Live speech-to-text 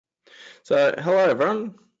So, hello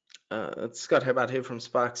everyone. It's Scott Hubbard here from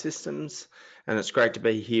Sparx Systems, and it's great to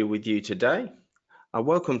be here with you today.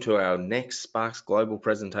 Welcome to our next Sparx Global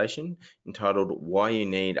presentation entitled Why You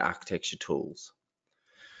Need Architecture Tools.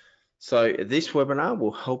 So, this webinar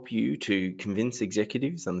will help you to convince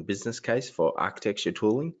executives on the business case for architecture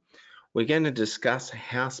tooling. We're going to discuss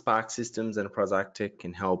how Sparx Systems Enterprise Architect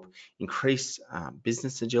can help increase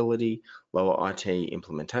business agility, lower IT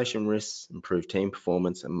implementation risks, improve team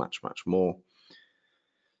performance, and much, much more.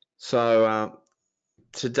 So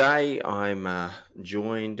today I'm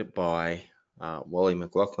joined by Wally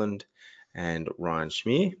McLaughlin and Ryan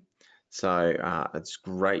Schmier. So it's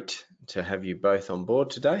great to have you both on board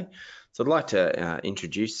today. So I'd like to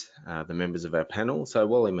introduce the members of our panel. So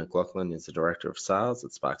Wally McLaughlin is the Director of Sales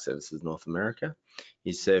at Sparx Services North America.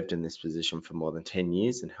 He's served in this position for more than 10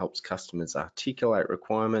 years and helps customers articulate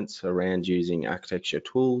requirements around using architecture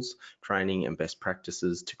tools, training and best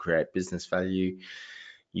practices to create business value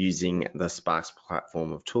using the Sparx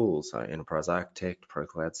platform of tools, so Enterprise Architect, Pro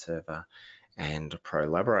Cloud Server, and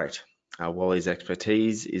Prolaborate. Wally's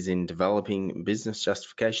expertise is in developing business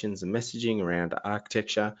justifications and messaging around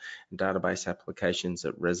architecture and database applications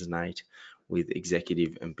that resonate with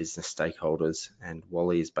executive and business stakeholders, and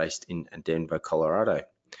Wally is based in Denver, Colorado.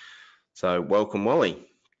 So welcome, Wally.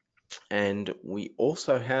 And we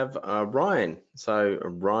also have Ryan. So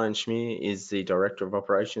Ryan Schmier is the Director of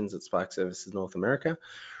Operations at Sparx Services North America.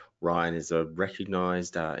 Ryan is a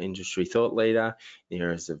recognized industry thought leader in the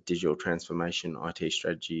areas of digital transformation, IT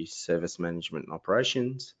strategy, service management, and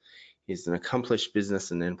operations. He's an accomplished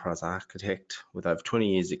business and enterprise architect with over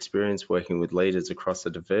 20 years experience working with leaders across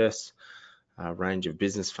a diverse range of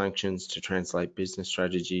business functions to translate business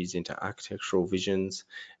strategies into architectural visions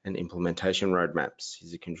and implementation roadmaps.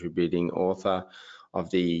 He's a contributing author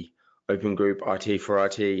of the Open Group IT for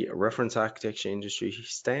IT reference architecture industry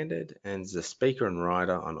standard and is a speaker and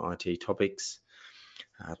writer on IT topics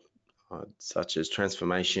such as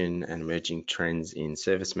transformation and emerging trends in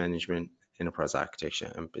service management, enterprise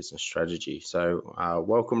architecture, and business strategy. So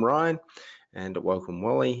welcome, Ryan. And welcome,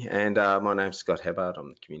 Wally. And my name's Scott Hubbard. I'm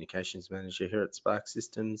the Communications Manager here at Sparx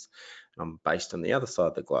Systems. I'm based on the other side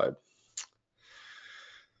of the globe.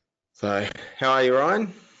 So how are you,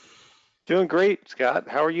 Ryan? Doing great, Scott.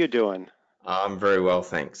 How are you doing? I'm very well,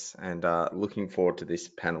 thanks. And looking forward to this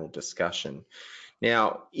panel discussion.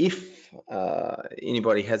 Now, if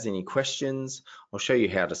anybody has any questions, I'll show you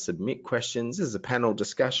how to submit questions. This is a panel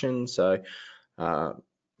discussion. So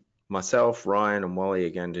myself, Ryan, and Wally are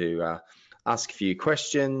going to ask a few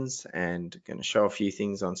questions and going to show a few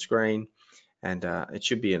things on screen, and it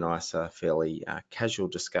should be a nice fairly casual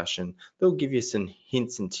discussion. They'll give you some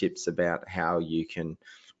hints and tips about how you can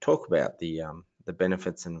talk about the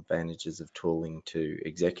benefits and advantages of tooling to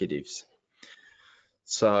executives.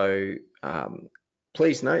 So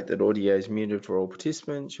please note that audio is muted for all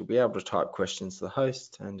participants. You'll be able to type questions to the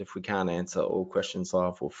host, and if we can't answer all questions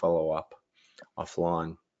live, we'll follow up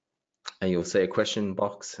offline. And you'll see a question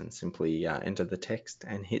box and simply enter the text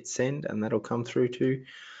and hit send, and that'll come through to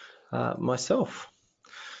myself.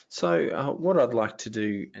 So what I'd like to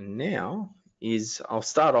do now is I'll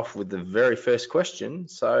start off with the very first question.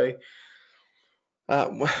 So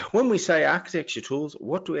when we say architecture tools,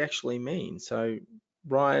 what do we actually mean? So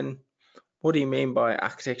Ryan, what do you mean by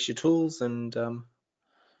architecture tools, and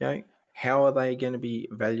how are they going to be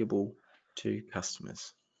valuable to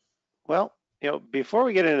customers? Well, before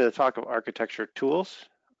we get into the talk of architecture tools,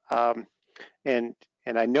 and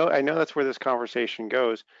I know that's where this conversation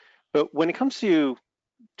goes, but when it comes to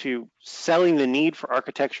selling the need for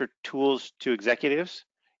architecture tools to executives,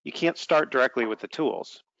 you can't start directly with the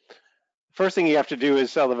tools. First thing you have to do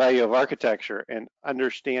is sell the value of architecture and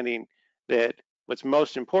understanding that what's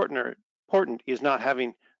most important is not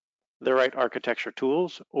having the right architecture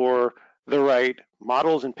tools or the right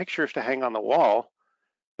models and pictures to hang on the wall,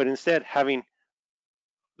 but instead having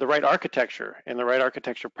the right architecture and the right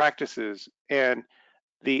architecture practices and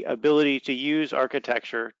the ability to use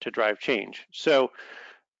architecture to drive change. So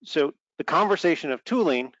the conversation of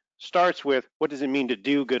tooling starts with, what does it mean to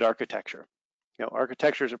do good architecture?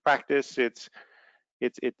 Architecture is a practice. It's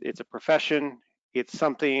a profession. It's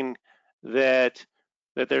something that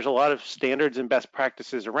there's a lot of standards and best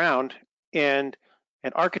practices around, and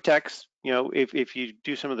architects, if you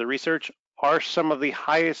do some of the research, are some of the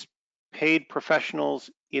highest paid professionals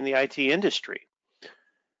in the IT industry.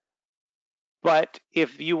 But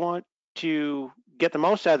if you want to get the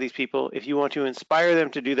most out of these people, if you want to inspire them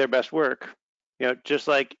to do their best work, just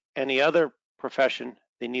like any other profession,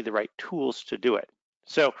 they need the right tools to do it.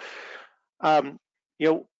 So,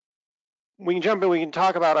 we can jump in, we can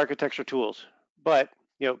talk about architecture tools, but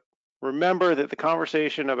remember that the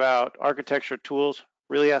conversation about architecture tools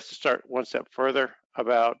really has to start one step further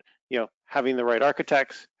about, having the right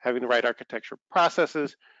architects, having the right architecture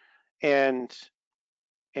processes, and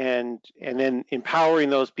then empowering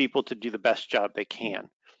those people to do the best job they can.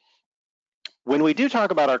 When we do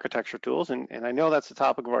talk about architecture tools, and I know that's the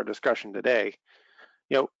topic of our discussion today,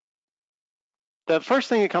 the first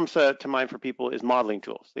thing that comes to mind for people is modeling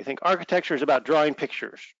tools. They think architecture is about drawing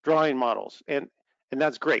pictures, drawing models, and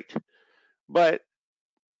that's great. But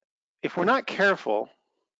if we're not careful,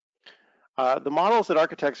 the models that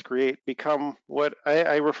architects create become what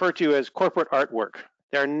I refer to as corporate artwork.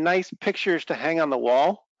 They're nice pictures to hang on the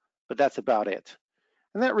wall, but that's about it.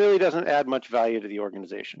 And that really doesn't add much value to the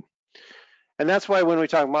organization. And that's why when we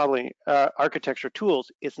talk modeling architecture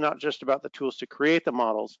tools, it's not just about the tools to create the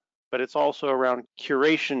models, but it's also around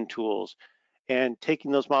curation tools and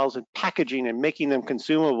taking those models and packaging and making them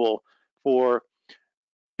consumable for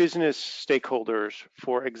business stakeholders,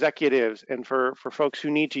 for executives, and for folks who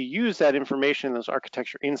need to use that information, those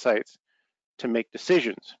architecture insights, to make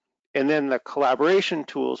decisions. And then the collaboration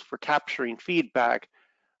tools for capturing feedback,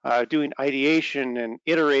 doing ideation and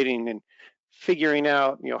iterating and figuring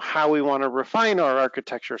out, how we want to refine our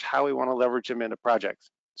architectures, how we want to leverage them into projects.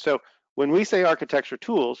 So when we say architecture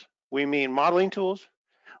tools, we mean modeling tools,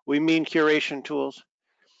 we mean curation tools,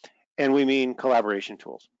 and we mean collaboration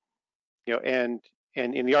tools. And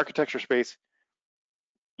in the architecture space,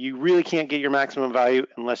 you really can't get your maximum value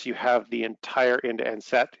unless you have the entire end-to-end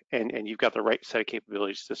set and you've got the right set of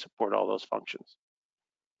capabilities to support all those functions.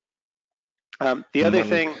 The other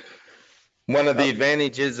thing. One of the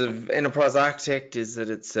advantages of Enterprise Architect is that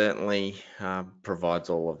it certainly provides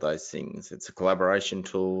all of those things. It's a collaboration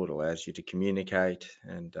tool. It allows you to communicate,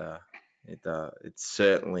 and it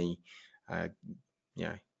certainly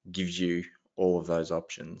gives you all of those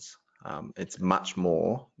options. It's much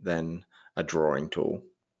more than a drawing tool.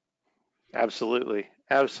 Absolutely,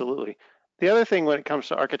 absolutely. The other thing when it comes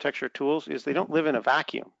to architecture tools is they don't live in a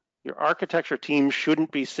vacuum. Your architecture team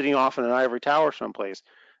shouldn't be sitting off in an ivory tower someplace.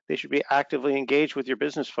 They should be actively engaged with your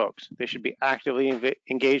business folks. They should be actively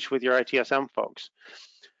engaged with your ITSM folks.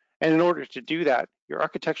 And in order to do that, your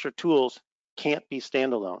architecture tools can't be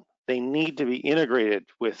standalone. They need to be integrated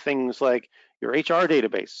with things like your HR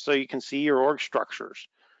database, so you can see your org structures.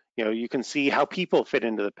 You can see how people fit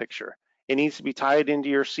into the picture. It needs to be tied into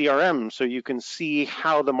your CRM, so you can see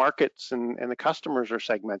how the markets and the customers are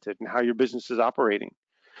segmented and how your business is operating.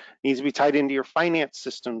 It needs to be tied into your finance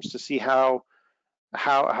systems to see how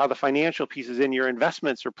the financial pieces in your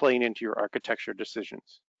investments are playing into your architecture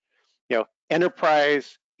decisions.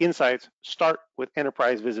 Enterprise insights start with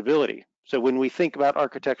enterprise visibility. So when we think about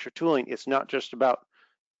architecture tooling, it's not just about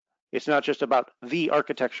the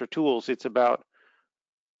architecture tools. It's about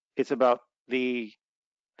the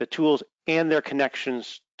tools and their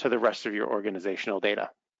connections to the rest of your organizational data.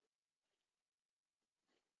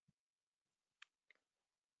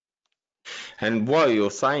 And while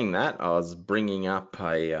you're saying that, I was bringing up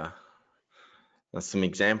some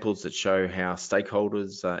examples that show how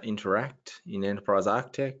stakeholders interact in Enterprise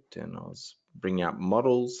Architect, and I was bringing up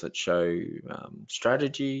models that show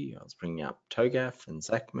strategy. I was bringing up TOGAF and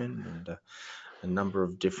Zachman and a number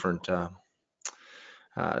of different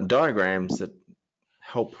diagrams that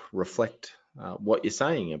help reflect what you're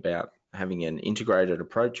saying about having an integrated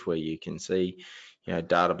approach where you can see,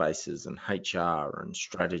 databases and HR and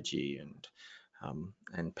strategy and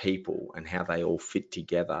people and how they all fit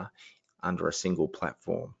together under a single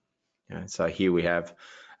platform. So here we have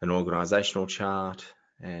an organizational chart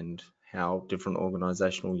and how different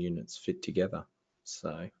organizational units fit together.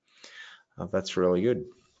 So that's really good.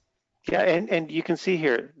 Yeah, and you can see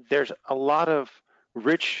here, there's a lot of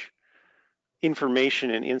rich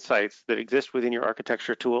information and insights that exist within your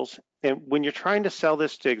architecture tools. And when you're trying to sell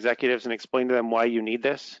this to executives and explain to them why you need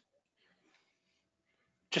this,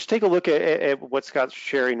 just take a look at what Scott's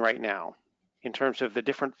sharing right now in terms of the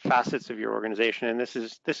different facets of your organization. And this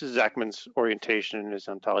is Zachman's orientation and his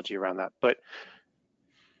ontology around that. But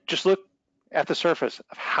just look at the surface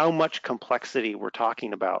of how much complexity we're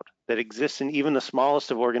talking about that exists in even the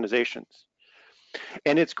smallest of organizations.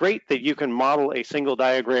 And it's great that you can model a single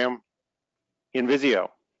diagram in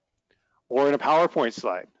Visio or in a PowerPoint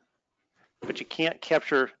slide, but you can't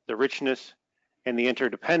capture the richness and the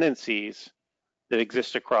interdependencies that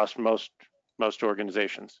exist across most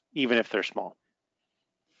organizations, even if they're small.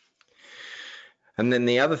 And then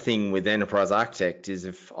the other thing with Enterprise Architect is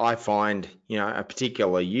if I find, a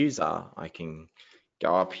particular user, I can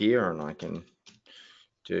go up here and I can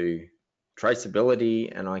do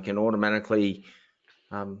traceability, and I can automatically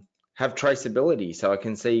have traceability, so I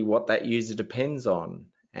can see what that user depends on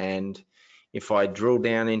And if I drill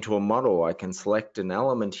down into a model, I can select an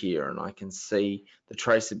element here and I can see the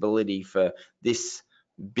traceability for this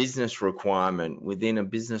business requirement within a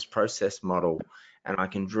business process model. And I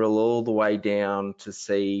can drill all the way down to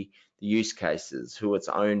see the use cases, who it's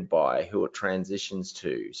owned by, who it transitions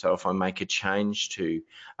to. So if I make a change to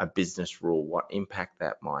a business rule, what impact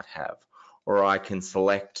that might have. Or I can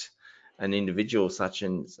select an individual such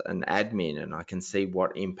as an admin and I can see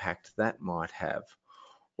what impact that might have.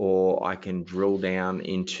 Or I can drill down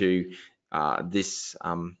into this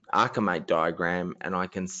Archimate diagram and I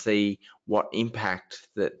can see what impact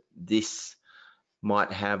that this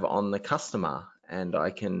might have on the customer, and I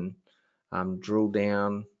can drill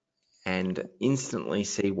down and instantly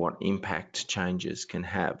see what impact changes can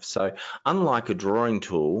have. So unlike a drawing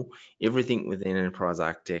tool, everything within Enterprise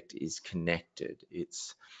Architect is connected.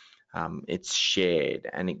 It's shared,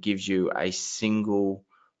 and it gives you a single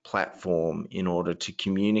platform in order to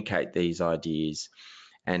communicate these ideas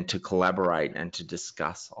and to collaborate and to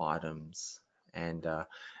discuss items and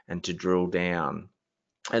to drill down.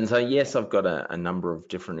 And so, yes, I've got a number of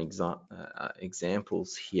different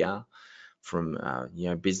examples here, from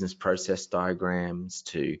business process diagrams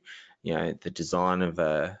to the design of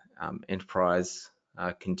a enterprise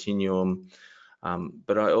continuum,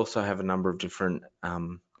 but I also have a number of different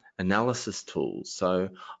analysis tools. So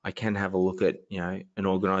I can have a look at an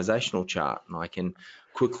organizational chart, and I can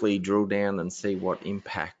quickly drill down and see what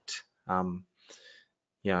impact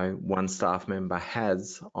one staff member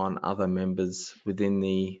has on other members within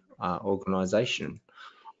the organization.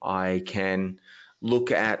 I can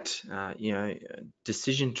look at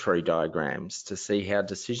decision tree diagrams to see how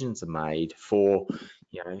decisions are made for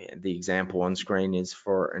the example on screen is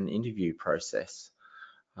for an interview process.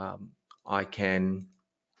 I can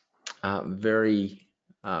very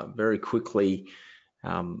quickly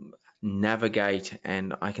navigate,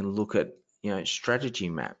 and I can look at strategy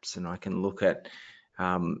maps, and I can look at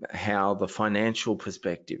how the financial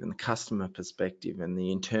perspective and the customer perspective and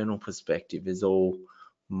the internal perspective is all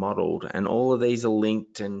modeled, and all of these are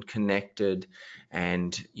linked and connected,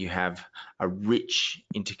 and you have a rich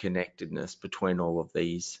interconnectedness between all of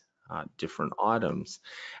these different items.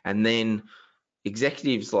 And then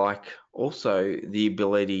executives like also the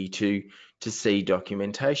ability to see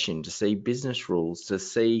documentation, to see business rules, to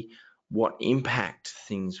see what impact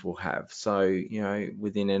things will have. So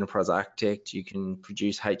within Enterprise Architect, you can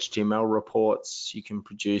produce HTML reports, you can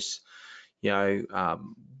produce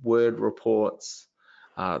Word reports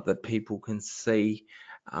that people can see,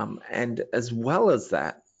 and as well as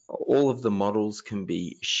that, all of the models can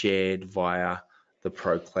be shared via the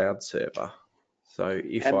Pro Cloud server. So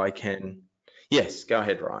if I can, yes, go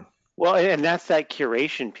ahead, Ryan. Well, and that's that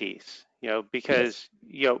curation piece, because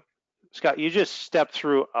Scott, you just stepped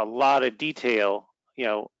through a lot of detail,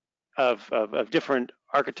 of different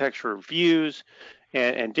architecture views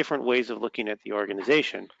and different ways of looking at the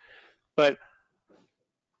organization. But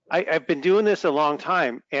I've been doing this a long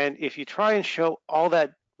time, and if you try and show all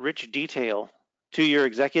that rich detail to your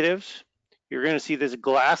executives, you're going to see this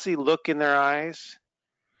glassy look in their eyes,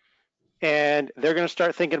 and they're going to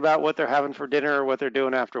start thinking about what they're having for dinner or what they're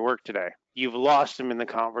doing after work today. You've lost them in the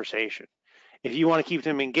conversation. If you want to keep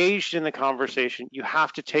them engaged in the conversation, you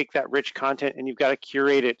have to take that rich content and you've got to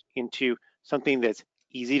curate it into something that's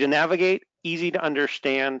easy to navigate, easy to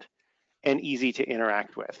understand, and easy to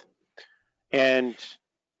interact with. And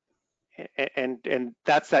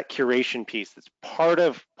that's that curation piece. That's part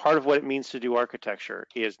of what it means to do architecture,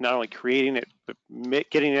 is not only creating it, but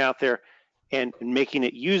getting it out there and making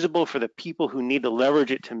it usable for the people who need to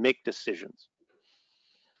leverage it to make decisions.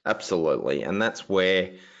 Absolutely, and that's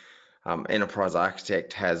where Enterprise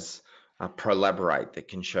Architect has Prolaborate that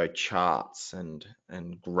can show charts and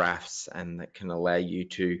graphs, and that can allow you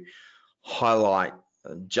to highlight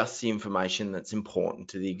just the information that's important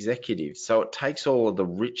to the executive. So it takes all of the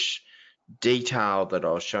rich detail that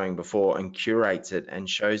I was showing before and curates it and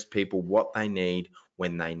shows people what they need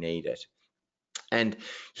when they need it. And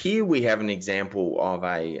here we have an example of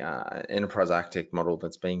a Enterprise Architect model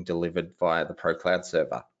that's being delivered via the Pro Cloud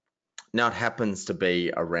server. Now it happens to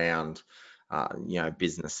be around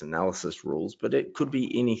business analysis rules, but it could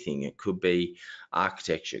be anything. It could be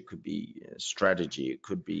architecture, it could be strategy, it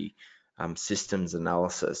could be systems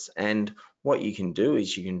analysis. And what you can do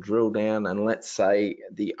is you can drill down, and let's say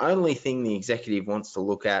the only thing the executive wants to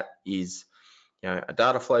look at is a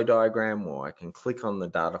data flow diagram, or I can click on the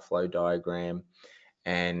data flow diagram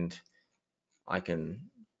and I can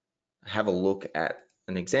have a look at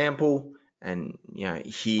an example, And here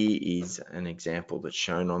is an example that's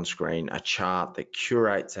shown on screen, a chart that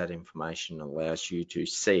curates that information and allows you to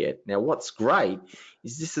see it. Now, what's great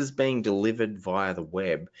is this is being delivered via the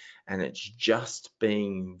web, and it's just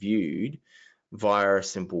being viewed via a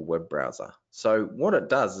simple web browser. So what it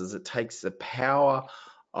does is it takes the power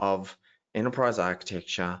of enterprise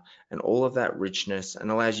architecture and all of that richness and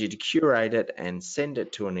allows you to curate it and send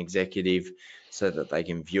it to an executive so that they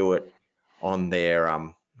can view it on their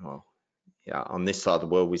on this side of the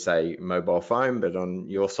world we say mobile phone, but on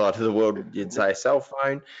your side of the world you'd say cell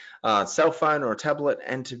phone or a tablet,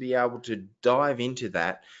 and to be able to dive into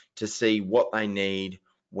that to see what they need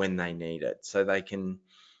when they need it, so they can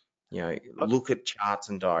look at charts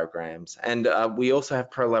and diagrams. And we also have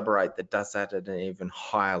Prolaborate that does that at an even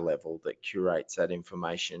higher level, that curates that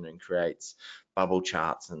information and creates bubble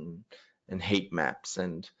charts and heat maps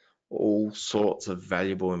and all sorts of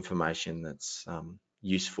valuable information that's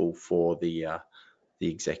useful for the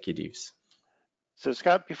executives. So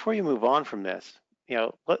Scott, before you move on from this,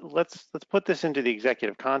 let's put this into the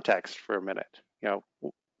executive context for a minute.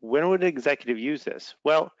 When would an executive use this?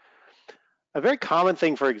 Well, a very common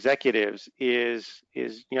thing for executives is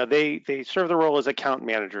they serve the role as account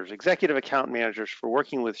managers, executive account managers for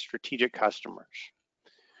working with strategic customers.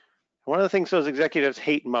 One of the things those executives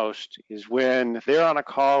hate most is when they're on a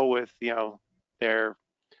call with their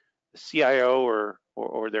CIO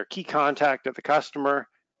or their key contact at the customer.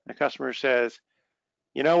 The customer says,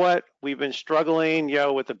 you know what, we've been struggling,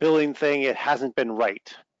 with the billing thing. It hasn't been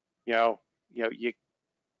right.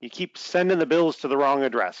 You keep sending the bills to the wrong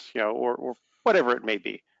address, or whatever it may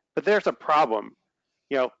be. But there's a problem,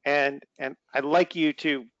 and I'd like you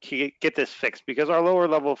to get this fixed because our lower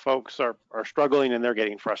level folks are struggling and they're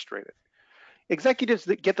getting frustrated. Executives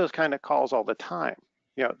that get those kind of calls all the time.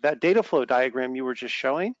 That data flow diagram you were just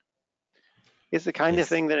showing is the kind of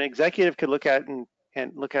thing that an executive could look at and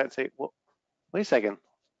say, well, wait a second,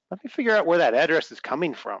 let me figure out where that address is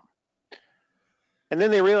coming from. And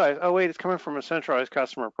then they realize, oh wait, it's coming from a centralized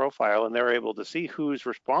customer profile, and they're able to see who's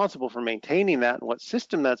responsible for maintaining that and what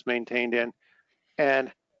system that's maintained in and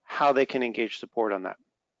how they can engage support on that.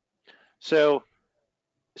 So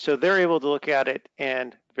they're able to look at it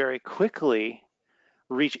and very quickly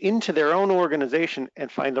reach into their own organization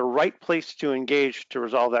and find the right place to engage to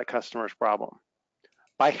resolve that customer's problem.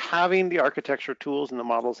 By having the architecture tools and the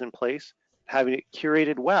models in place, having it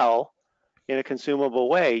curated well in a consumable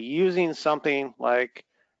way, using something like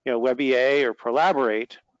WebEA or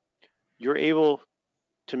Prolaborate, you're able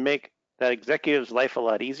to make that executive's life a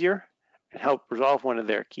lot easier and help resolve one of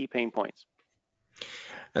their key pain points.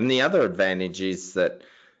 And the other advantage is that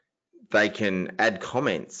they can add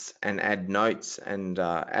comments and add notes and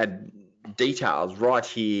add details right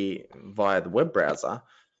here via the web browser,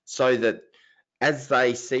 so that as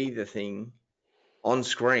they see the thing on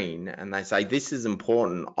screen and they say, this is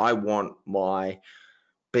important, I want my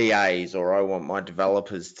BAs or I want my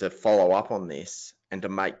developers to follow up on this and to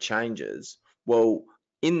make changes. Well,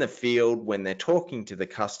 in the field, when they're talking to the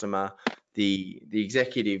customer, the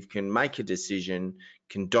executive can make a decision,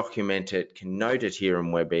 can document it, can note it here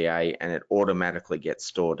in WebEA, and it automatically gets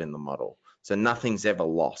stored in the model. So nothing's ever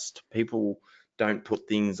lost. People don't put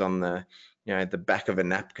things on the back of a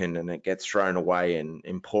napkin and it gets thrown away, and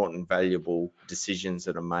important, valuable decisions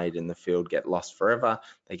that are made in the field get lost forever.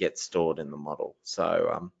 They get stored in the model.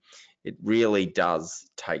 So it really does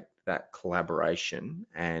take that collaboration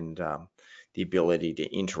and the ability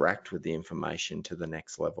to interact with the information to the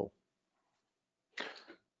next level.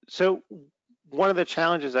 So one of the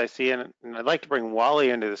challenges I see, and I'd like to bring Wally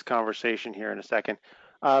into this conversation here in a second,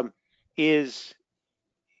 is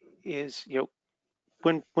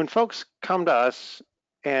when folks come to us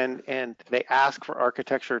and they ask for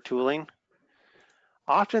architecture tooling,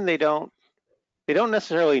 often they don't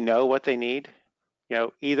necessarily know what they need.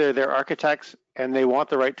 Either they're architects and they want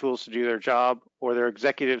the right tools to do their job, or they're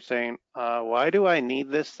executives saying, why do I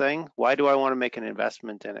need this thing? Why do I want to make an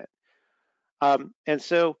investment in it? And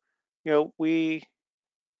so, we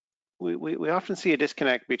often see a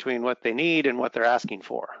disconnect between what they need and what they're asking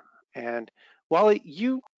for. And Wally,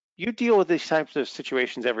 you deal with these types of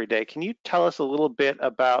situations every day. Can you tell us a little bit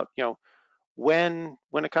about, when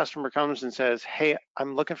a customer comes and says, hey,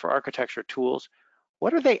 I'm looking for architecture tools,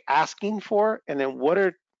 what are they asking for? And then what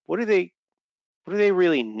do they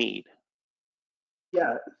really need?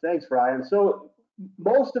 Yeah, thanks, Ryan. So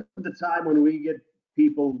most of the time when we get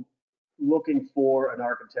people looking for an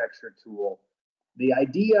architecture tool, the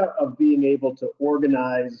idea of being able to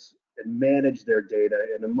organize and manage their data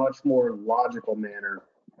in a much more logical manner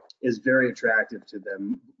is very attractive to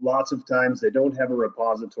them. Lots of times they don't have a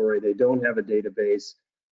repository, they don't have a database,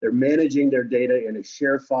 They're managing their data in a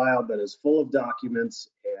share file that is full of documents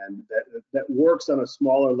and that works on a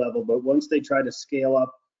smaller level. But once they try to scale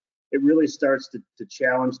up, it really starts to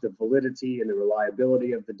challenge the validity and the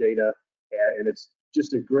reliability of the data. And it's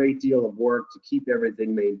just a great deal of work to keep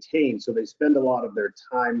everything maintained. So they spend a lot of their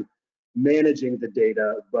time managing the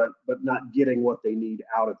data, but not getting what they need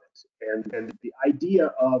out of it. And the idea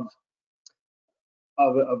of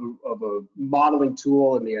a modeling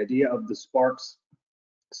tool and the idea of the Sparx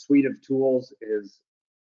suite of tools is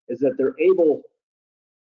that they're able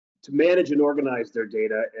to manage and organize their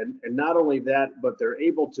data, and not only that, but they're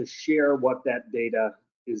able to share what that data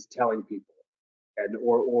is telling people, and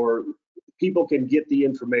or people can get the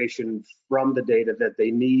information from the data that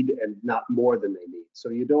they need and not more than they need. So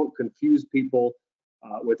you don't confuse people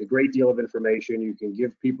with a great deal of information. You can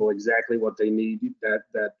give people exactly what they need.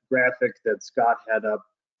 That graphic that Scott had up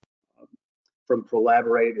from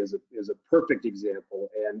Collaborate is a perfect example,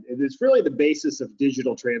 and it's really the basis of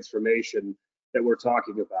digital transformation that we're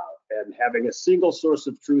talking about, and having a single source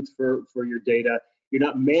of truth for your data. You're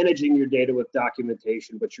not managing your data with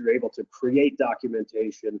documentation, but you're able to create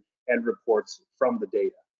documentation and reports from the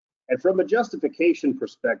data. And from a justification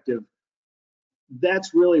perspective,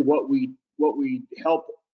 that's really what we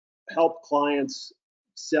help clients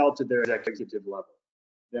sell to their executive level.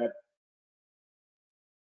 That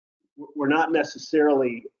we're not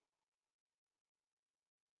necessarily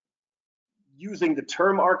using the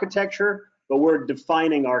term architecture, but we're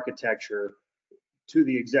defining architecture to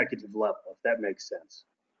the executive level, if that makes sense.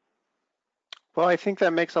 Well, I think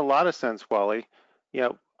that makes a lot of sense, Wally. You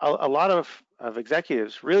know, a lot of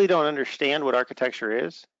executives really don't understand what architecture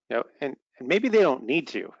is, you know, and maybe they don't need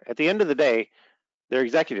to. At the end of the day, they're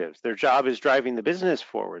executives. Their job is driving the business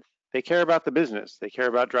forward. They care about the business. They care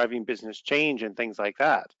about driving business change and things like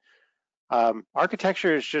that.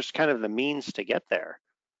 Architecture is just kind of the means to get there.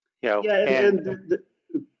 You know, yeah,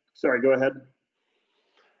 sorry, go ahead.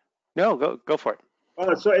 No, go for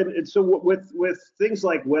it. So with things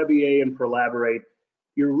like WebEA and Collaborate,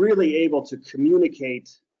 you're really able to communicate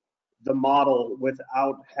the model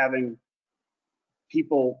without having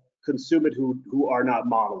people consume it who are not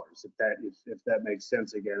modelers, if that makes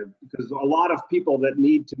sense again. Because a lot of people that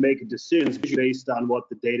need to make decisions based on what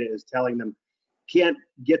the data is telling them can't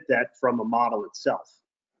get that from a model itself.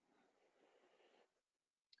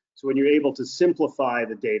 So when you're able to simplify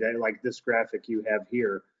the data, like this graphic you have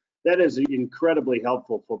here, that is incredibly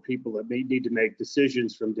helpful for people that may need to make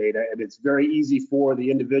decisions from data. And it's very easy for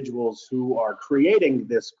the individuals who are creating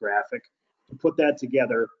this graphic to put that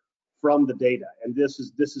together from the data. And this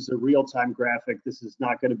is a real-time graphic. This is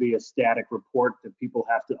not going to be a static report that people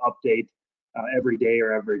have to update every day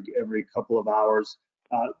or every couple of hours.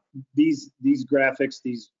 These graphics,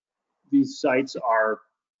 these sites are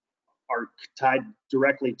tied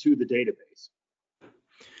directly to the database.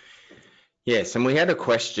 Yes, and we had a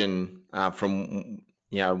question from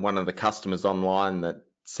one of the customers online that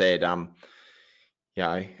said,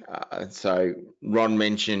 so Ron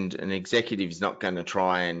mentioned an executive is not going to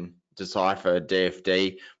try and decipher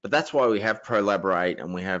DFD, but that's why we have Collaborate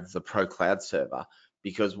and we have the Pro Cloud Server,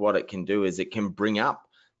 because what it can do is it can bring up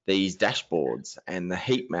these dashboards and the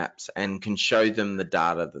heat maps and can show them the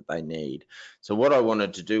data that they need. So what I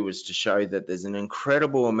wanted to do was to show that there's an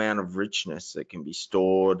incredible amount of richness that can be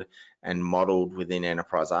stored and modeled within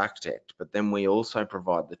Enterprise Architect, but then we also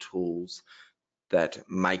provide the tools that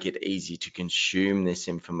make it easy to consume this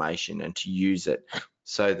information and to use it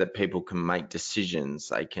so that people can make decisions.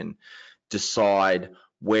 They can decide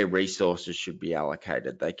where resources should be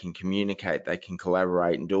allocated. They can communicate, they can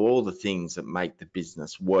collaborate and do all the things that make the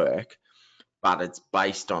business work, but it's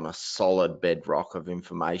based on a solid bedrock of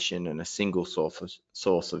information and a single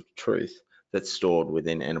source of truth that's stored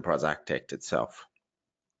within Enterprise Architect itself.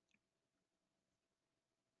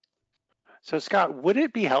 So Scott, would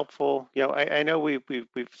it be helpful? You know, I know we've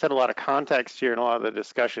said a lot of context here in a lot of the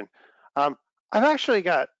discussion. I've actually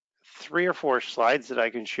got 3 or 4 slides that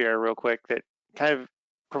I can share real quick that kind of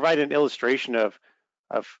provide an illustration of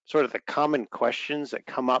sort of the common questions that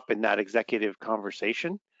come up in that executive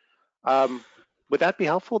conversation. Would that be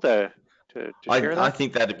helpful to share that? I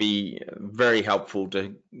think that'd be very helpful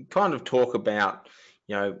to kind of talk about,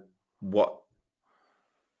 what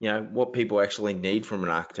people actually need from an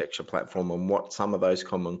architecture platform and what some of those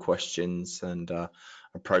common questions and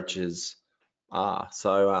approaches are.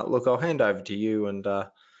 So look, I'll hand over to you and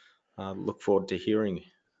look forward to hearing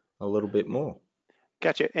a little bit more.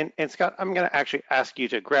 Gotcha. And Scott, I'm going to actually ask you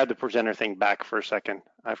to grab the presenter thing back for a second.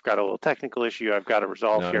 I've got a little technical issue I've got to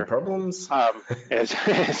resolve here. No problems.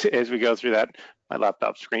 As we go through that, my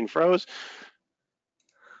laptop screen froze.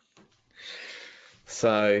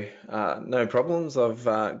 So no problems. I've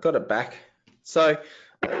got it back. So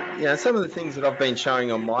some of the things that I've been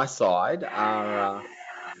showing on my side are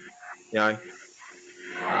you know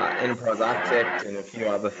enterprise architect and a few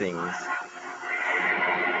other things.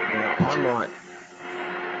 Now I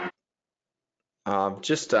might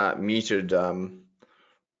just muted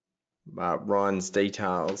Ryan's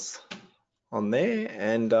details on there,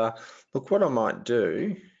 and look, what I might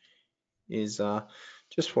do is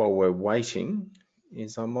just while we're waiting,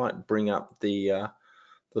 is I might bring up the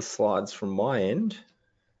slides from my end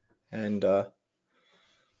and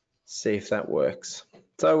see if that works.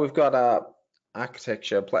 So we've got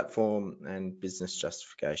architecture, platform, and business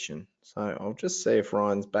justification. So I'll just see if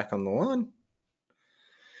Ryan's back on the line.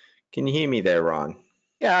 Can you hear me there, Ryan?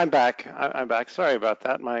 Yeah, I'm back. I'm back. Sorry about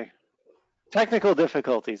that. My technical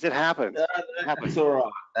difficulties. It happens. That's all right.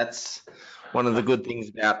 That's one of the good things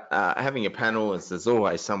about having a panel is there's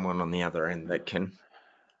always someone on the other end that can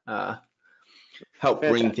help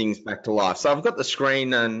bring things back to life. So I've got the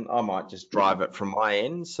screen and I might just drive it from my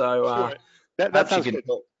end. So Sure. That perhaps you sounds can good.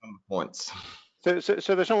 talk some points.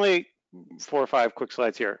 So there's only 4 or 5 quick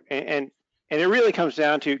slides here, and it really comes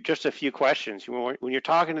down to just a few questions. When you're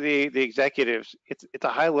talking to the executives, it's a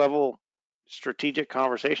high level strategic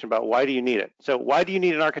conversation about why do you need it. So why do you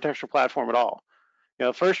need an architectural platform at all?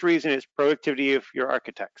 First reason is productivity of your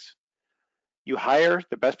architects. You hire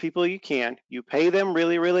the best people you can, you pay them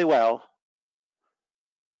really, really well,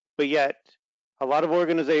 but yet a lot of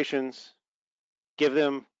organizations give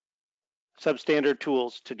them substandard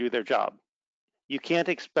tools to do their job. You can't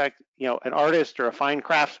expect an artist or a fine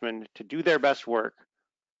craftsman to do their best work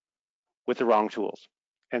with the wrong tools.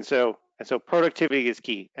 And so productivity is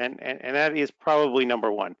key, and that is probably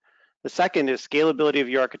number one. The second is scalability of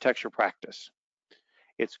your architecture practice.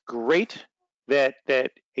 It's great that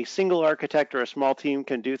a single architect or a small team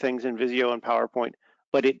can do things in Visio and PowerPoint,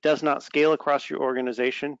 but it does not scale across your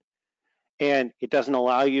organization, and it doesn't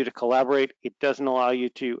allow you to collaborate. It doesn't allow you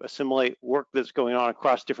to assimilate work that's going on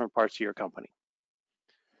across different parts of your company.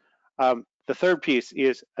 The third piece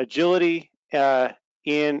is agility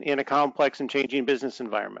in a complex and changing business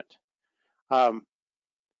environment.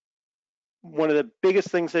 One of the biggest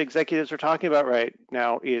things that executives are talking about right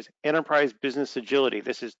now is enterprise business agility.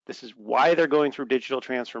 This is why they're going through digital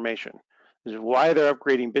transformation. This is why they're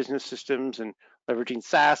upgrading business systems and leveraging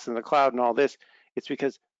SaaS and the cloud and all this. It's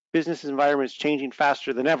because business environment is changing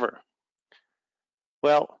faster than ever.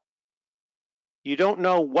 Well, you don't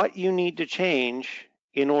know what you need to change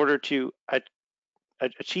in order to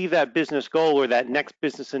achieve that business goal or that next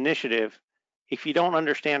business initiative if you don't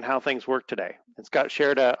understand how things work today. It's got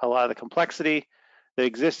shared a lot of the complexity that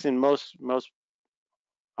exists in most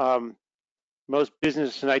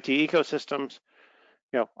business and IT ecosystems.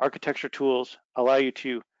 Architecture tools allow you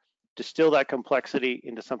to distill that complexity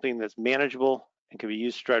into something that's manageable and can be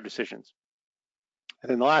used to drive decisions.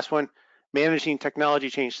 And then the last one, managing technology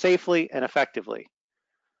change safely and effectively.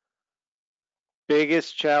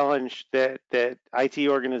 Biggest challenge that IT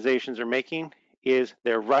organizations are making is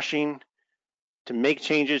they're rushing to make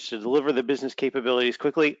changes to deliver the business capabilities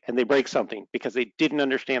quickly, and they break something because they didn't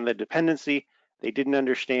understand the dependency, they didn't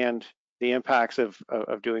understand the impacts of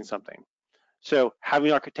doing something. So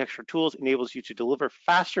having architecture tools enables you to deliver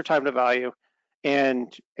faster time to value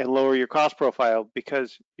and lower your cost profile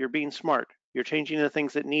because you're being smart. You're changing the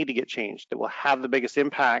things that need to get changed that will have the biggest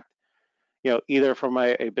impact, either from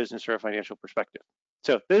a business or a financial perspective.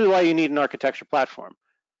 So this is why you need an architecture platform.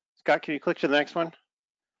 Scott, can you click to the next one?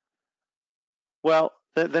 Well,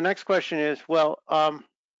 the next question is, well,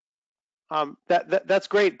 that's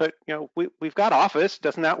great, but we've got Office.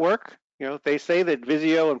 Doesn't that work? They say that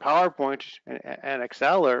Visio and PowerPoint and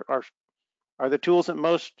Excel are the tools that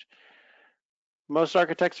most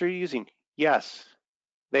architects are using. Yes,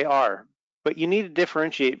 they are, but you need to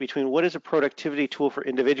differentiate between what is a productivity tool for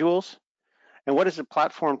individuals and what is a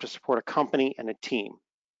platform to support a company and a team.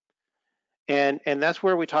 And that's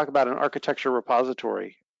where we talk about an architecture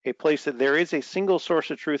repository, a place that there is a single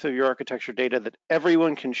source of truth of your architecture data that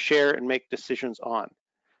everyone can share and make decisions on.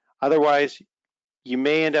 Otherwise, you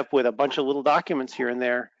may end up with a bunch of little documents here and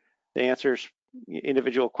there that answers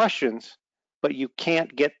individual questions, but you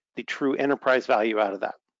can't get the true enterprise value out of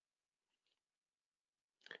that.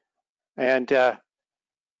 And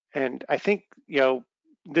I think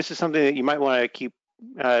this is something that you might want to keep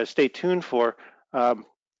stay tuned for.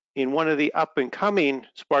 In one of the up and coming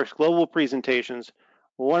Sparx Global presentations,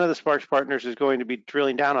 one of the Sparx partners is going to be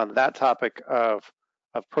drilling down on that topic of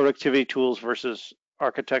productivity tools versus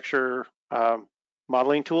architecture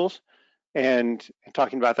modeling tools, and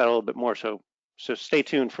talking about that a little bit more. So stay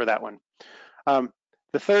tuned for that one.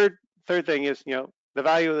 The third thing is, the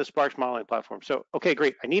value of the Sparx modeling platform. So, okay,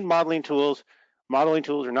 great. I need modeling tools. Modeling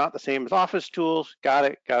tools are not the same as office tools. Got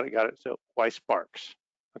it. So why Sparx?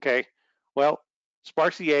 Okay. Well,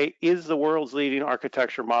 Sparx EA is the world's leading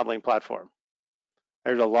architecture modeling platform.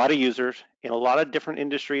 There's a lot of users in a lot of different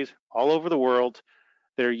industries all over the world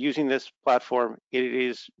that are using this platform. It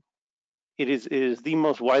is the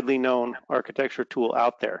most widely known architecture tool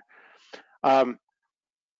out there.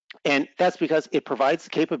 And that's because it provides the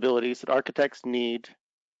capabilities that architects need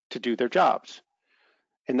to do their jobs.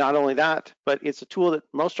 And not only that, but it's a tool that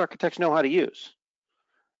most architects know how to use.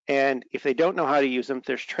 And if they don't know how to use them,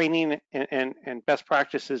 there's training and best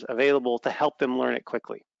practices available to help them learn it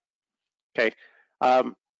quickly. Okay.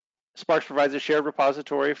 Sparx provides a shared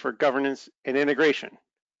repository for governance and integration.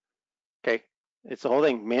 Okay. It's the whole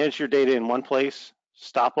thing. Manage your data in one place,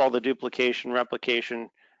 stop all the duplication, replication.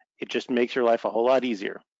 It just makes your life a whole lot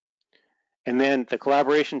easier. And then the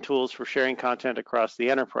collaboration tools for sharing content across the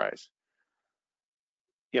enterprise.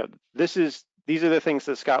 You know, these are the things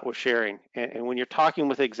that Scott was sharing. And when you're talking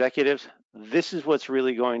with executives, this is what's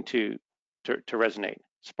really going to resonate.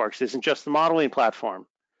 Sparx isn't just the modeling platform.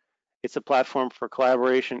 It's a platform for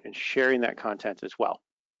collaboration and sharing that content as well.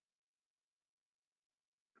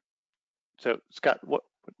 So Scott, what?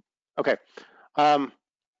 Okay. The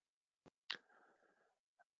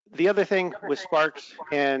other thing with Sparx,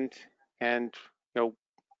 and you know,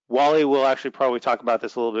 Wally will actually probably talk about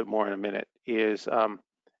this a little bit more in a minute, is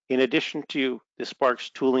in addition to the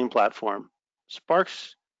Sparx tooling platform,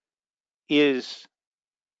 Sparx is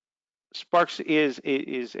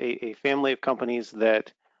a family of companies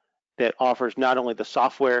that offers not only the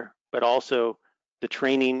software but also the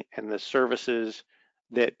training and the services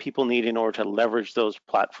that people need in order to leverage those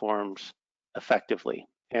platforms effectively.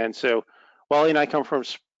 And so Wally and I come from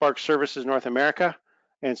Sparx Services North America,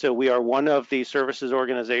 and so we are one of the services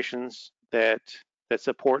organizations that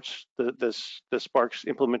supports the Sparx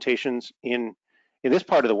implementations in this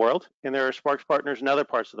part of the world, and there are Sparx partners in other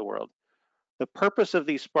parts of the world. The purpose of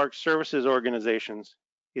these Sparx Services organizations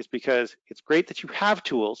is because it's great that you have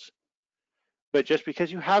tools, but just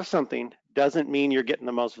because you have something doesn't mean you're getting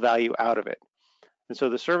the most value out of it. And so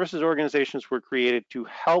the services organizations were created to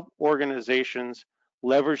help organizations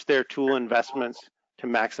leverage their tool investments to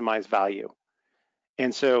maximize value.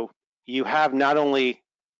 And so you have not only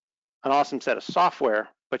an awesome set of software,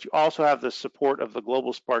 but you also have the support of the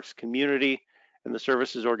global Sparx community and the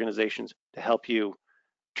services organizations to help you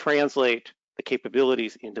translate the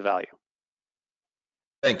capabilities into value.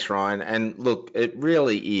 Thanks, Ryan. And look, it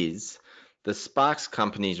really is. The Sparx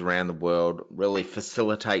companies around the world really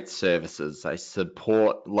facilitate services. They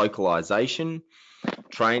support localization,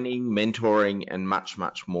 training, mentoring, and much,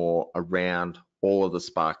 much more around all of the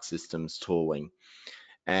Sparx systems tooling.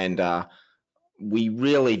 And we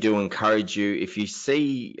really do encourage you, if you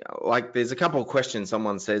see, like, there's a couple of questions.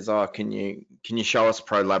 Someone says, oh, can you show us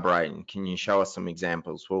Prolaborating? Can you show us some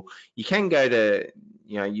examples? Well, you can go to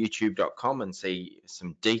youtube.com and see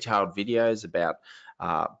some detailed videos about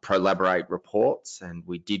Prolaborate reports, and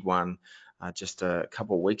we did one just a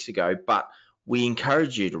couple of weeks ago. But we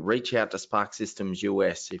encourage you to reach out to Sparx Systems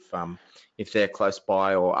US if they're close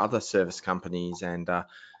by, or other service companies, and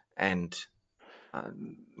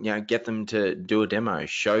get them to do a demo,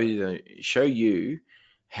 show you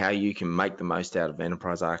how you can make the most out of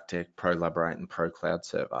Enterprise Architect, Prolaborate, and Pro Cloud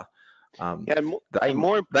Server.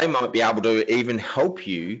 They might be able to even help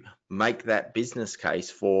you make that business case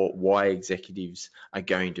for why executives are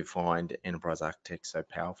going to find Enterprise Architect so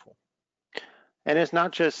powerful. And it's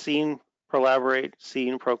not just seeing Prolaborate,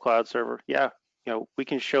 seeing Pro Cloud Server. Yeah, we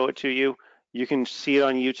can show it to you. You can see it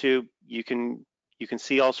on YouTube. You can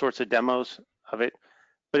see all sorts of demos of it,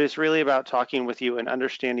 but it's really about talking with you and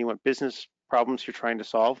understanding what business problems you're trying to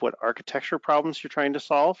solve, what architecture problems you're trying to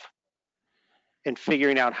solve, and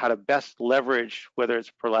figuring out how to best leverage, whether it's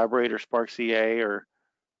Prolaborate or Sparx EA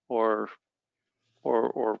or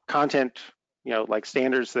content, like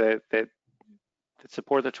standards that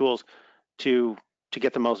support the tools to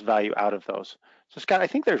get the most value out of those. So Scott, I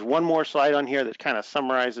think there's one more slide on here that kind of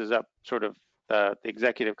summarizes up sort of the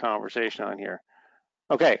executive conversation on here.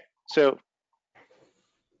 Okay, so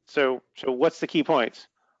what's the key points?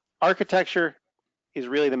 Architecture is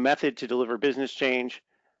really the method to deliver business change.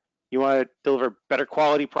 You want to deliver better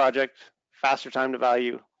quality project, faster time to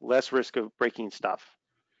value, less risk of breaking stuff.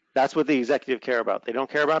 That's what the executive care about. They don't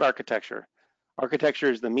care about architecture.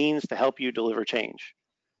 Architecture is the means to help you deliver change.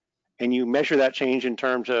 And you measure that change in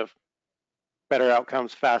terms of better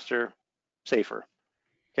outcomes, faster, safer.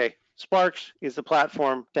 Okay, Sparx is the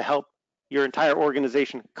platform to help your entire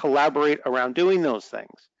organization collaborate around doing those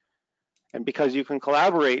things. And because you can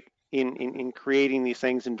collaborate in creating these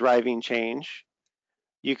things and driving change.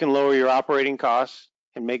 You can lower your operating costs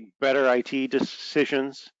and make better IT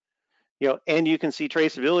decisions, and you can see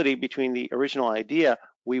traceability between the original idea,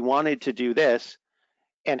 we wanted to do this,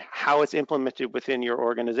 and how it's implemented within your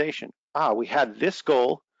organization. We had this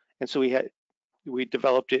goal, and so we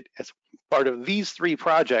developed it as part of these 3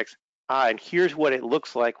 projects, and here's what it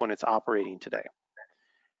looks like when it's operating today.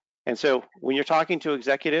 And so when you're talking to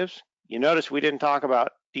executives, you notice we didn't talk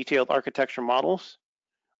about detailed architecture models.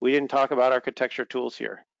 We didn't talk about architecture tools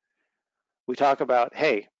here. We talk about,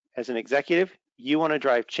 hey, as an executive, you want to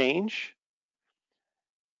drive change.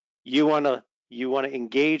 You want to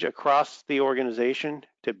engage across the organization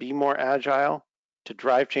to be more agile, to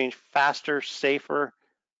drive change faster, safer,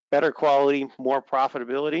 better quality, more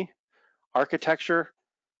profitability. Architecture,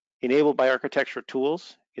 enabled by architecture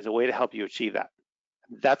tools, is a way to help you achieve that.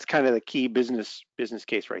 That's kind of the key business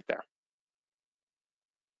case right there.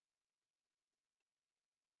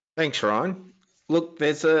 Thanks, Ryan. Look,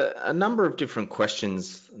 there's a number of different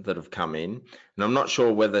questions that have come in, and I'm not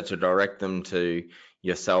sure whether to direct them to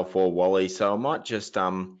yourself or Wally, so I might just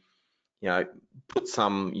put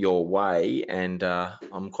some your way, and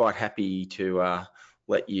I'm quite happy to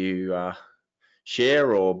let you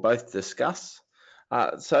share or both discuss.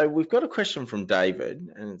 So we've got a question from David,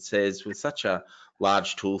 and it says, with such a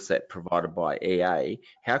large tool set provided by EA,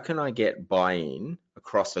 how can I get buy-in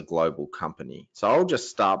across a global company? So I'll just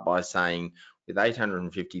start by saying, with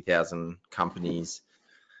 850,000 companies,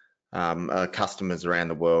 customers around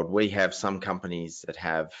the world, we have some companies that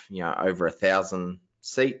have over 1,000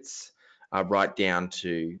 seats, right down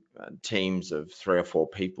to teams of 3 or 4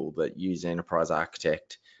 people that use Enterprise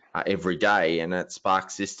Architect every day. And at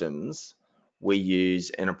Sparx Systems, we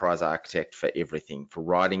use Enterprise Architect for everything, for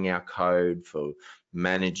writing our code, for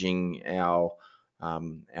managing our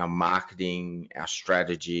marketing, our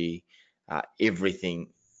strategy, everything.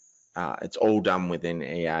 It's all done within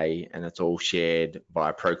EA, and it's all shared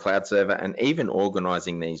by Pro Cloud Server. And even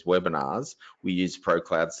organizing these webinars, we use Pro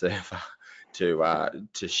Cloud Server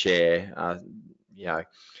to share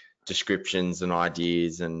descriptions and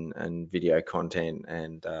ideas and video content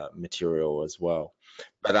and material as well.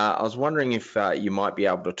 But I was wondering if you might be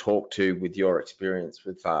able to talk to, with your experience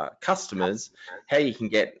with customers, how you can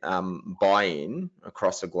get buy-in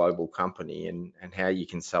across a global company, and how you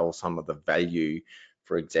can sell some of the value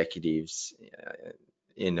for executives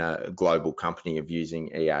in a global company of using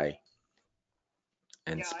EA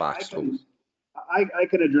and Sparx tools. I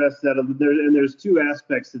can address that, and there's 2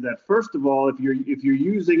 aspects to that. First of all, if you're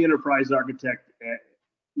using Enterprise Architect,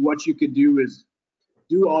 what you could do is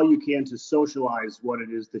do all you can to socialize what it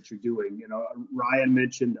is that you're doing. Ryan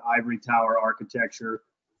mentioned ivory tower architecture.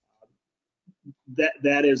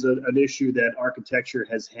 That is an issue that architecture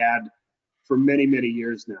has had for many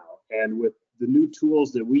years now, and with the new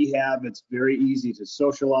tools that we have, it's very easy to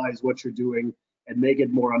socialize what you're doing and make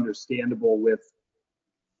it more understandable with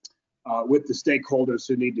the stakeholders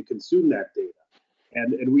who need to consume that data.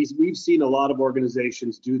 And we've seen a lot of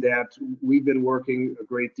organizations do that. We've been working a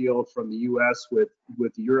great deal from the US with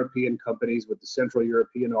European companies, with the Central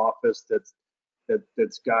European office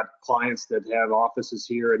that's got clients that have offices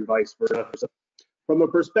here, and vice versa. From a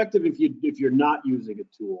perspective, if you're not using a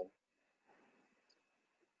tool,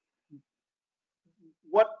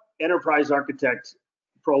 what Enterprise Architect,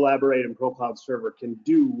 ProLaborate, and ProCloud Server can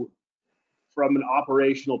do from an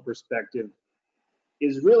operational perspective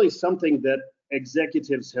is really something that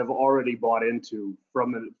executives have already bought into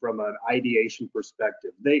from an ideation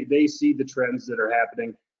perspective. They see the trends that are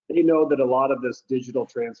happening. They know that a lot of digital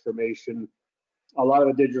transformation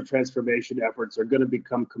efforts are going to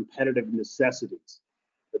become competitive necessities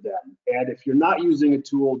for them. And if you're not using a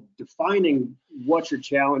tool, defining what your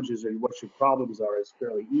challenges and what your problems are is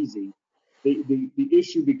fairly easy. The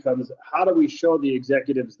issue becomes, how do we show the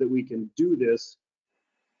executives that we can do this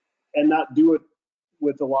and not do it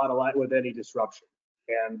with any disruption?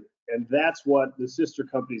 And that's what the sister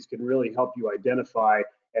companies can really help you identify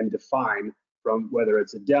and define, from whether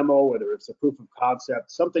it's a demo, whether it's a proof of concept,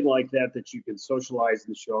 something like that you can socialize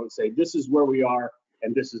and show and say, this is where we are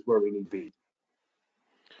and this is where we need to be.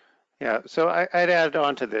 Yeah, so I'd add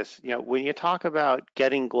on to this. When you talk about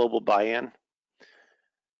getting global buy-in,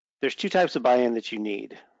 there's 2 types of buy-in that you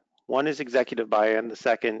need. One is executive buy-in. The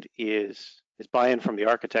second is buy-in from the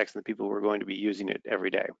architects and the people who are going to be using it every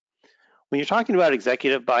day. When you're talking about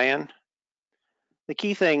executive buy-in, the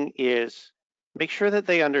key thing is make sure that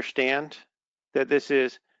they understand that this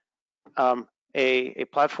is a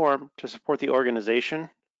platform to support the organization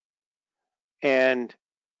and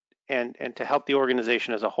to help the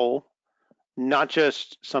organization as a whole, not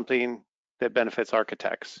just something that benefits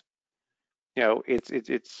architects.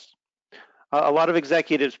 it's a lot of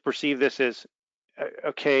executives perceive this as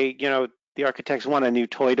okay, the architects want a new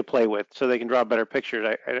toy to play with so they can draw better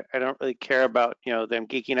pictures. I don't really care about them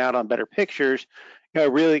geeking out on better pictures. I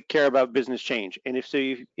really care about business change. And if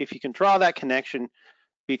you can draw that connection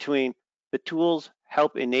between the tools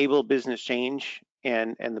help enable business change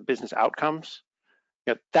and the business outcomes,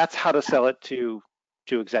 that's how to sell it to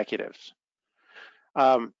executives.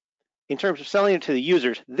 In terms of selling it to the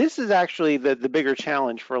users, this is actually the bigger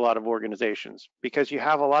challenge for a lot of organizations, because you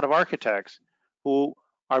have a lot of architects who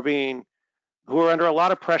are under a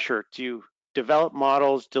lot of pressure to develop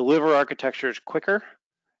models, deliver architectures quicker,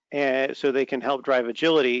 and so they can help drive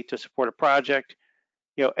agility to support a project,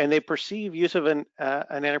 and they perceive use of an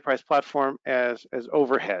enterprise platform as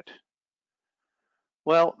overhead.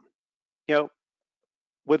 Well,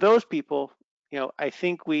 with those people, I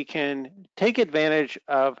think we can take advantage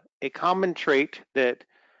of a common trait that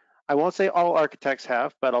I won't say all architects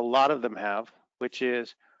have, but a lot of them have, which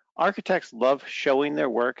is architects love showing their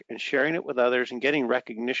work and sharing it with others and getting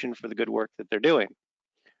recognition for the good work that they're doing.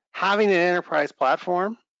 Having an enterprise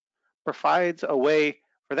platform provides a way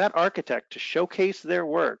for that architect to showcase their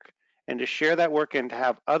work and to share that work and to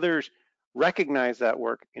have others recognize that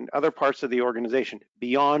work in other parts of the organization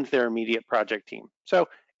beyond their immediate project team. So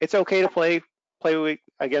it's okay to play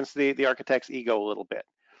against the architect's ego a little bit.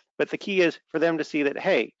 But the key is for them to see that,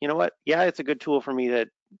 hey, you know what? Yeah, it's a good tool for me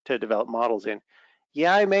to develop models in.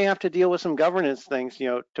 Yeah, I may have to deal with some governance things,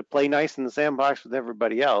 to play nice in the sandbox with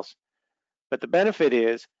everybody else. But the benefit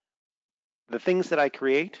is the things that I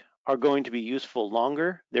create are going to be useful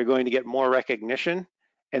longer. They're going to get more recognition,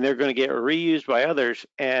 and they're going to get reused by others,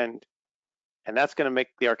 and that's going to make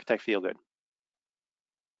the architect feel good.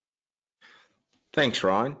 Thanks,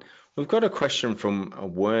 Ryan. We've got a question from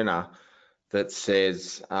Werner that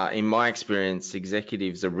says, in my experience,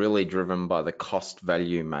 executives are really driven by the cost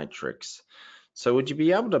value matrix. So would you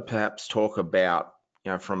be able to perhaps talk about,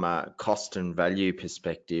 from a cost and value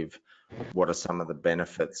perspective, what are some of the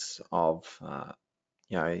benefits of,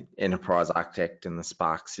 Enterprise Architect and the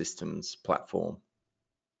Sparx Systems platform?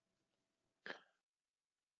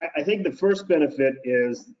 I think the first benefit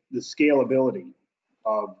is the scalability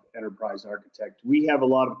of Enterprise Architect. We have a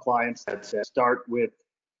lot of clients that start with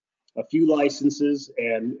a few licenses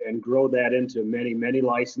and grow that into many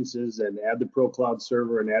licenses and add the Pro Cloud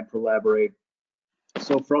Server and add Collaborate.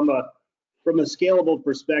 So from a scalable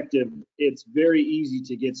perspective, it's very easy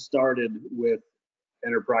to get started with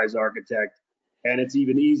Enterprise Architect, and it's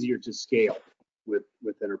even easier to scale with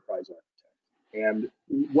Enterprise Architect. And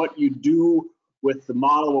what you do with the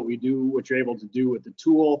model, what you're able to do with the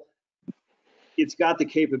tool, it's got the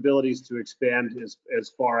capabilities to expand as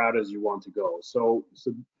far out as you want to go. So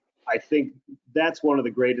I think that's one of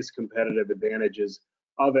the greatest competitive advantages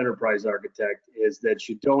of Enterprise Architect, is that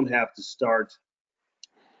you don't have to start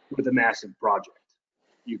with a massive project.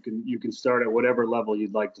 You can start at whatever level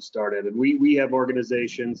you'd like to start at. And we have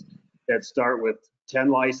organizations that start with 10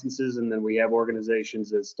 licenses, and then we have organizations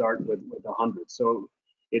that start with 100. So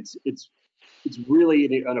it's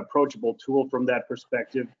really an approachable tool from that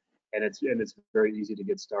perspective, and it's very easy to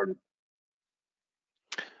get started.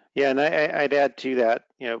 Yeah, and I'd add to that,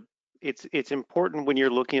 it's important when you're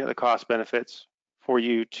looking at the cost benefits for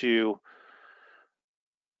you to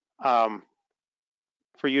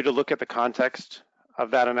look at the context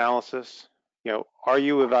of that analysis. Are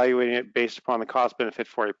you evaluating it based upon the cost benefit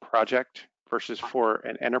for a project versus for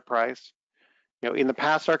an enterprise? In the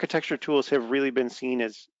past, architecture tools have really been seen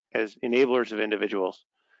as enablers of individuals,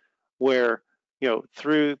 where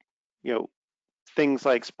through things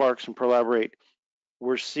like Sparx and Collaborate,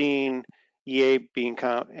 we're seeing EA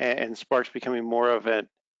and Sparx becoming more of a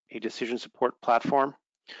decision support platform.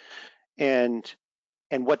 And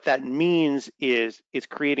what that means is it's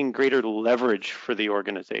creating greater leverage for the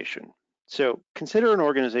organization. So consider an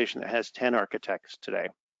organization that has 10 architects today,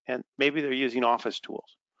 and maybe they're using Office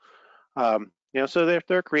tools. So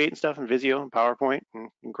they're creating stuff in Visio and PowerPoint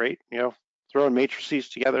and great, throwing matrices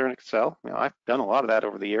together in Excel. I've done a lot of that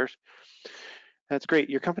over the years. That's great.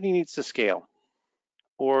 Your company needs to scale,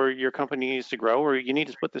 or your company needs to grow, or you need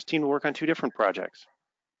to put this team to work on 2 different projects.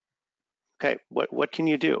 Okay, what can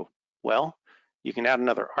you do? Well, you can add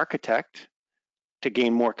another architect to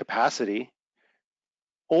gain more capacity,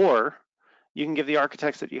 or you can give the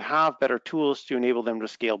architects that you have better tools to enable them to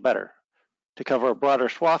scale better, to cover a broader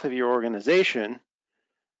swath of your organization,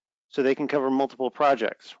 so they can cover multiple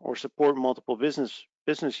projects or support multiple business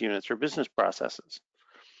units or business processes.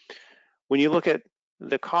 When you look at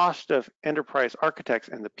the cost of enterprise architects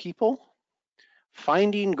and the people,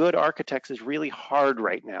 finding good architects is really hard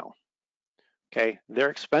right now. Okay, they're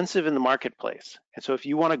expensive in the marketplace. And so if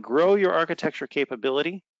you want to grow your architecture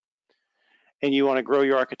capability and you want to grow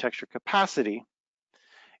your architecture capacity,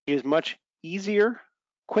 it is much easier,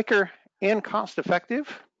 quicker, and cost-effective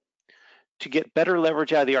to get better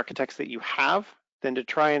leverage out of the architects that you have than to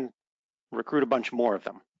try and recruit a bunch more of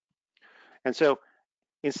them. And so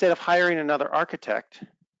instead of hiring another architect,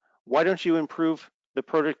 why don't you improve the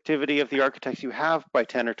productivity of the architects you have by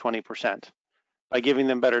 10 or 20% by giving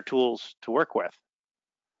them better tools to work with?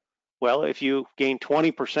 Well, if you gain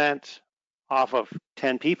 20% off of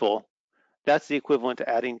 10 people, that's the equivalent to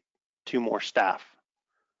adding 2 more staff.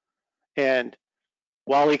 And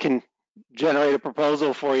while we can generate a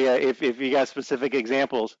proposal for you if you got specific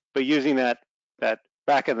examples, but using that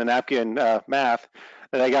back of the napkin math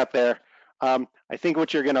that I got there, I think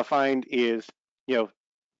what you're going to find is,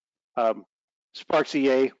 Sparx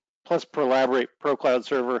EA plus Collaborate Pro Cloud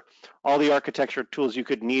Server, all the architecture tools you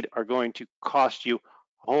could need are going to cost you a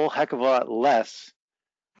whole heck of a lot less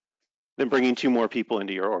than bringing 2 more people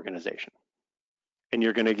into your organization. And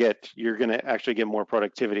you're going to actually get more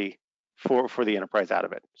productivity for the enterprise out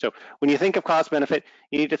of it. So when you think of cost benefit,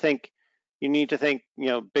 you need to think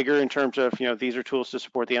bigger in terms of, these are tools to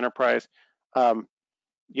support the enterprise.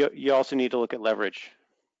 You also need to look at leverage.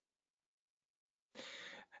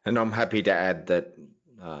 And I'm happy to add that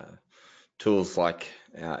tools like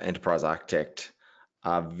Enterprise Architect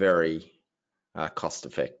are very cost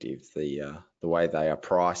effective. The way they are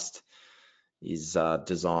priced is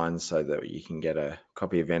designed so that you can get a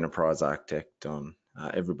copy of Enterprise Architect on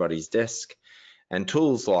everybody's desk. And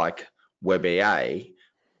tools like WebEA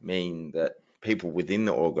mean that people within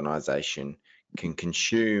the organization can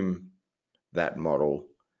consume that model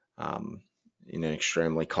in an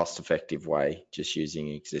extremely cost-effective way, just using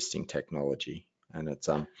existing technology. And it's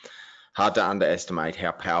hard to underestimate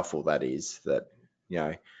how powerful that is, that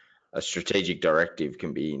a strategic directive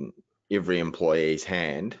can be in every employee's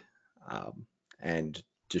hand and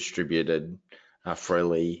distributed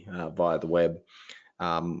freely via the web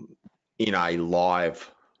in a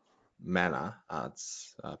live manner.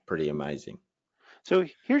 It's pretty amazing. So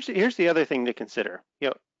here's the other thing to consider.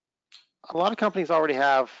 A lot of companies already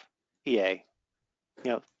have EA.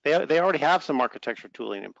 They already have some architecture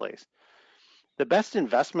tooling in place. The best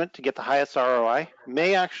investment to get the highest ROI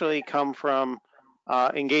may actually come from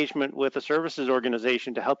engagement with a services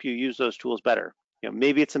organization to help you use those tools better.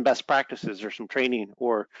 Maybe it's some best practices or some training,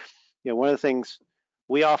 or one of the things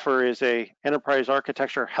we offer is a enterprise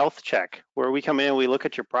architecture health check, where we come in, we look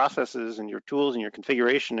at your processes and your tools and your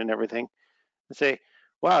configuration and everything, and say,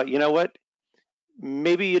 wow, you know what?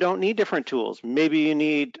 Maybe you don't need different tools. Maybe you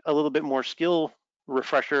need a little bit more skill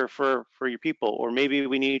refresher for your people, or maybe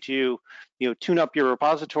we need to tune up your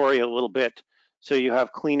repository a little bit so you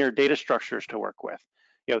have cleaner data structures to work with.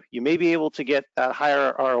 You may be able to get that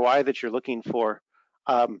higher ROI that you're looking for,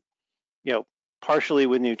 partially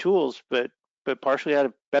with new tools, but partially out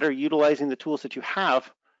of better utilizing the tools that you have,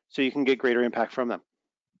 so you can get greater impact from them.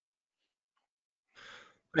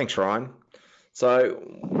 Thanks, Ryan. So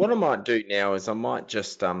what I might do now is I might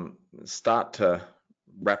just start to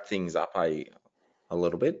wrap things up a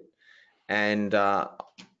little bit, and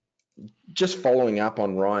just following up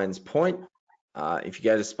on Ryan's point, if you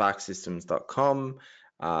go to sparxsystems.com,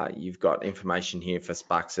 you've got information here for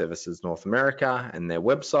Sparx Services North America and their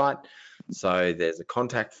website. So there's a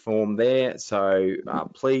contact form there. So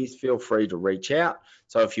please feel free to reach out.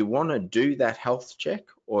 So if you want to do that health check,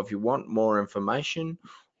 or if you want more information,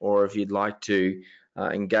 or if you'd like to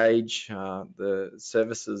engage the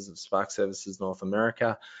services of Sparx Services North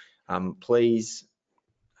America, please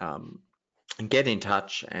get in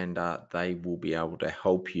touch, and they will be able to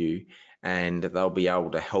help you, and they'll be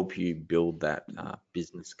able to help you build that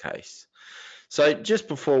business case. So just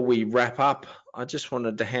before we wrap up, I just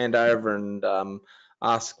wanted to hand over and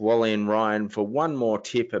ask Wally and Ryan for one more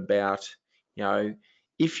tip about,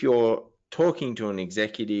 if you're talking to an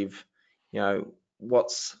executive,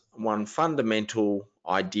 what's one fundamental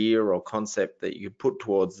idea or concept that you put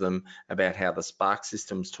towards them about how the Sparx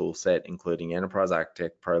Systems toolset, including Enterprise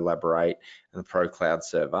Architect, Collaborate, and the Pro Cloud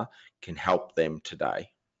Server, can help them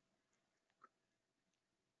today?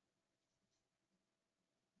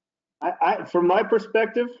 From my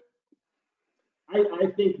perspective, I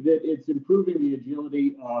think that it's improving the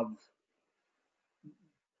agility of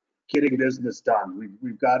getting business done.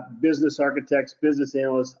 We've got business architects, business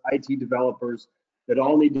analysts, IT developers that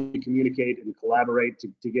all need to communicate and collaborate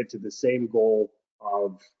to get to the same goal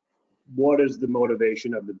of what is the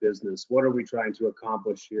motivation of the business? What are we trying to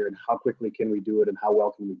accomplish here, and how quickly can we do it, and how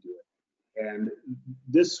well can we do it? And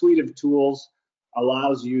this suite of tools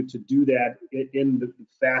allows you to do that in the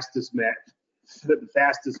the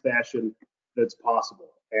fastest fashion that's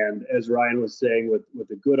possible. And as Ryan was saying, with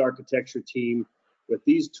a good architecture team, with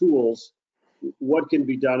these tools, what can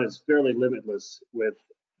be done is fairly limitless with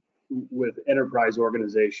enterprise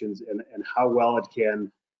organizations, and how well it can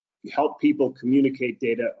help people communicate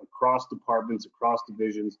data across departments, across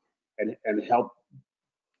divisions, and help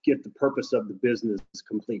get the purpose of the business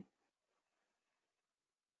complete.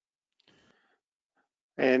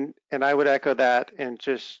 And I would echo that, and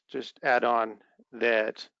just add on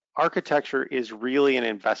that architecture is really an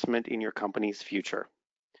investment in your company's future.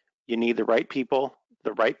 You need the right people,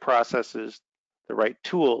 the right processes, the right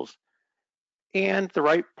tools, and the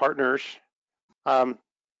right partners.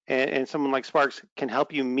 And someone like Sparx can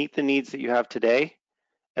help you meet the needs that you have today,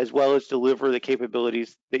 as well as deliver the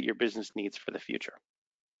capabilities that your business needs for the future.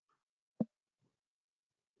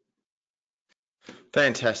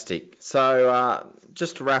 Fantastic. So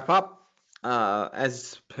just to wrap up,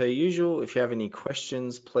 as per usual, if you have any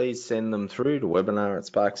questions, please send them through to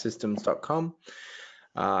webinar@sparxsystems.com.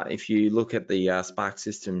 If you look at the Sparx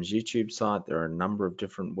Systems YouTube site, there are a number of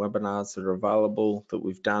different webinars that are available that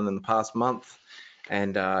we've done in the past month,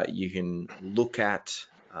 and you can look at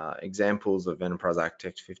examples of Enterprise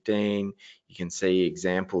Architect 15. You can see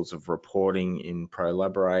examples of reporting in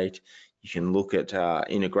ProLaborate. You can look at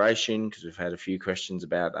integration, because we've had a few questions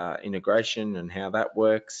about integration and how that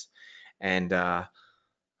works. And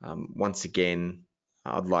once again,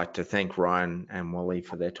 I'd like to thank Ryan and Wally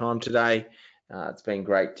for their time today. It's been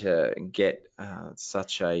great to get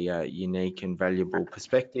such a unique and valuable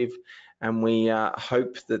perspective, and we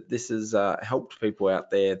hope that this has helped people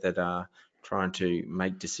out there that are trying to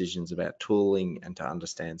make decisions about tooling and to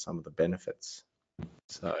understand some of the benefits.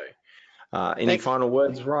 So any Thanks. final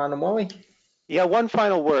words, Ryan and Wally? Yeah, one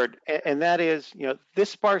final word, and that is,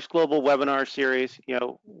 this Sparx Global webinar series,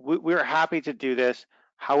 we're happy to do this.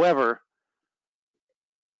 However,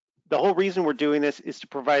 the whole reason we're doing this is to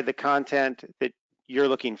provide the content that you're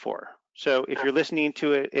looking for. So if you're listening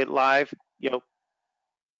to it live,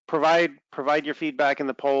 provide your feedback in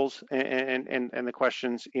the polls and the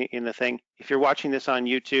questions in the thing. If you're watching this on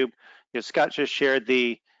YouTube, Scott just shared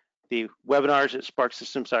the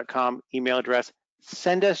webinars@sparxsystems.com email address.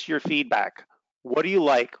 Send us your feedback. What do you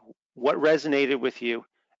like? What resonated with you?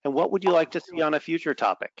 And what would you like to see on a future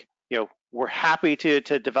topic? We're happy to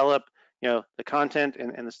develop the content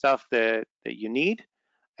and the stuff that you need.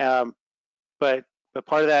 But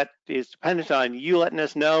part of that is dependent on you letting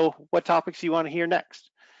us know what topics you want to hear next.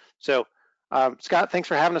 So Scott, thanks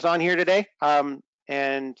for having us on here today. Thanks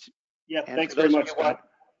very much, Scott.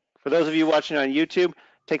 For those of you watching on YouTube,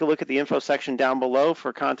 take a look at the info section down below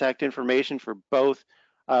for contact information for both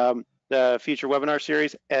the future webinar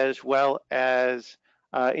series, as well as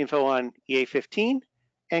info on EA15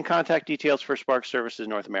 and contact details for Sparx Services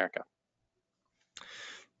North America.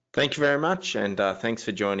 Thank you very much, and thanks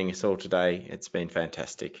for joining us all today. It's been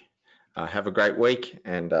fantastic. Have a great week,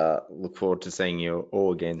 and look forward to seeing you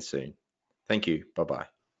all again soon. Thank you. Bye-bye.